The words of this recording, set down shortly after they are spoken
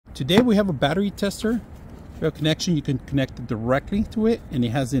Today we have a battery tester. We have a connection. You can connect it directly to it, and it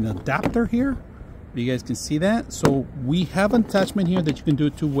has an adapter here. You guys can see that. So we have an attachment here that you can do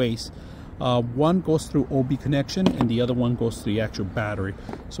it two ways. One goes through OB connection and the other one goes to the actual battery.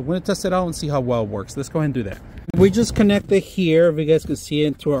 So we're going to test it out and see how well it works. Let's go ahead and do that. We just connected here, if you guys can see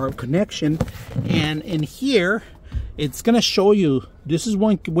it, to our connection. And in here, it's going to show you, this is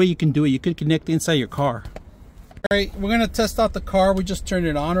one way you can do it. You can connect inside your car. All right, we're going to test out the car. We just turned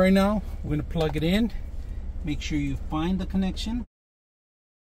it on right now. We're going to plug it in. Make sure you find the connection.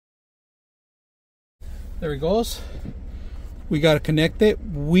 There it goes. We got to connect it.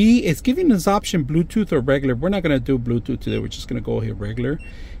 It's giving us option Bluetooth or regular. We're not going to do Bluetooth today. We're just going to go hit regular,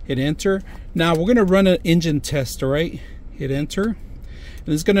 hit enter. Now we're going to run an engine test. All right, hit enter, and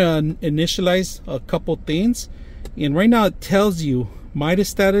it's going to initialize a couple things. And right now it tells you MIDAS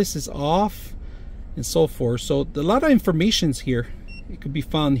status is off and so forth. So a lot of information's here. It could be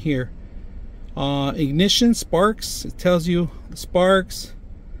found here. Ignition, sparks. It tells you the sparks,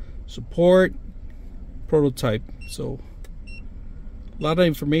 support, prototype. So a lot of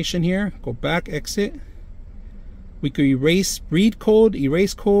information here. Go back, exit. We could erase, read code,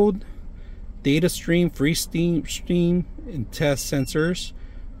 erase code, data stream, free stream, and test sensors.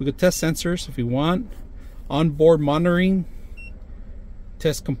 We could test sensors if we want. Onboard monitoring,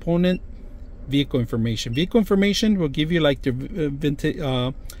 test component, vehicle information. Vehicle information will give you like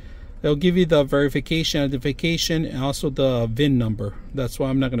the it'll give you the verification, identification, and also the VIN number. That's why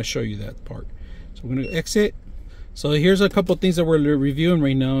I'm not going to show you that part. So we're going to exit. So here's a couple things that we're reviewing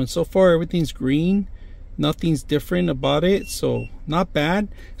right now, and so far everything's green. Nothing's different about it, so not bad.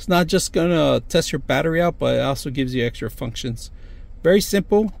 It's not just gonna test your battery out, but it also gives you extra functions. Very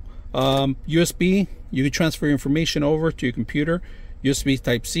simple. USB, you can transfer your information over to your computer. USB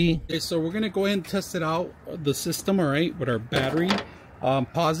type C. Okay, so we're gonna go ahead and test it out, the system, all right, with our battery.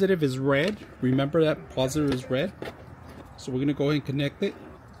 Positive is red. Remember that positive is red. So we're gonna go ahead and connect it.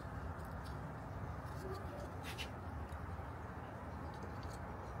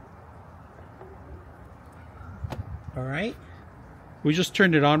 All right, we just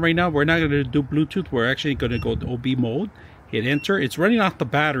turned it on right now. We're not going to do Bluetooth. We're actually going to go to OB mode. Hit enter. It's running off the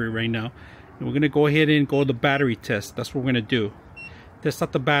battery right now, and we're going to go ahead and go to the battery test. That's what we're going to do. Test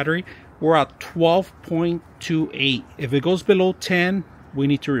out the battery. We're at 12.28. If it goes below 10, we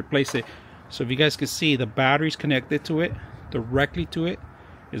need to replace it. So if you guys can see, the battery's connected to it, directly to it.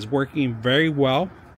 It's working very well.